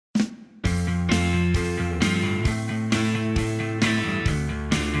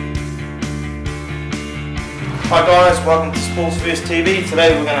Hi guys, welcome to Sports First TV.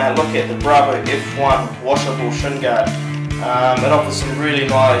 Today we're going to look at the Brabo F1 washable Shinguard. It offers some really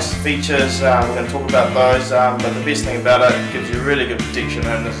nice features. We're going to talk about those, but the best thing about it, it gives you really good protection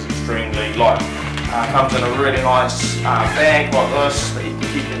and it's extremely light. Comes in a really nice bag like this that you can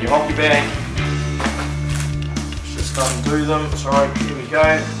keep in your hockey bag. Let's just undo them. Sorry, here we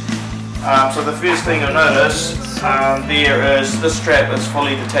go. So the first thing you'll notice there is this strap is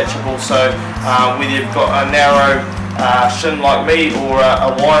fully detachable, so whether you've got a narrow shin like me or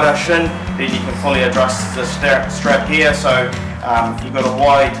a wider shin, then you can fully adjust the strap here. So if you've got a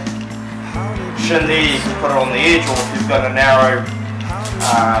wide shin there, you can put it on the edge, or if you've got a narrow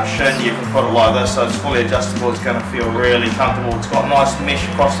shin, you can put it like this, so it's fully adjustable. It's going to feel really comfortable. It's got nice mesh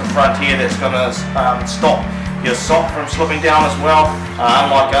across the front here that's going to stop your sock from slipping down as well,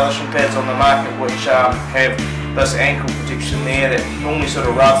 unlike other shin pads on the market which have this ankle protection there that normally sort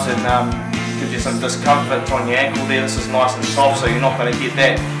of rubs and gives you some discomfort on your ankle there. This is nice and soft, so you're not going to get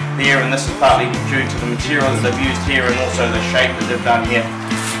that there, and this is partly due to the material that they've used here and also the shape that they've done here.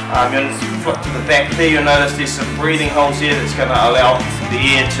 You'll flip to the back there, you'll notice there's some breathing holes here that's going to allow the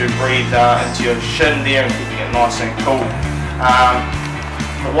air to breathe into your shin there and keeping it nice and cool.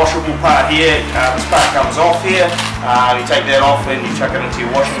 The washable part here, this part comes off here. You take that off and you chuck it into your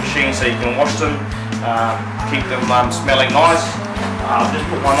washing machine so you can wash them, keep them smelling nice. I'll just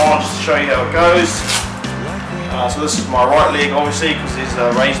put one on just to show you how it goes. So this is my right leg obviously because there's a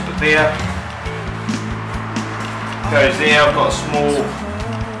raised bit there. Goes there, I've got a small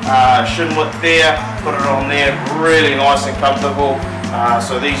shin width there, put it on there, really nice and comfortable.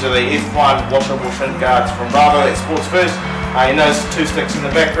 So these are the F1 washable shin guards from Brabo at Sports First. You notice the two sticks in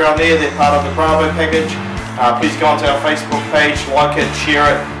the background there, they're part of the Brabo package. Please go onto our Facebook page, like it, share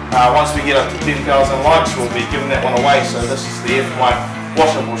it. Once we get up to 10,000 likes, we'll be giving that one away. So this is the F1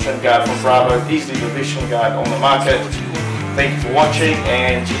 washable shin guard from Brabo, easily the best shin guard on the market. Thank you for watching,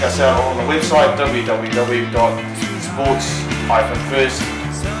 and check us out on the website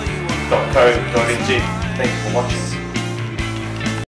www.sports-first.co.nz. Thank you for watching.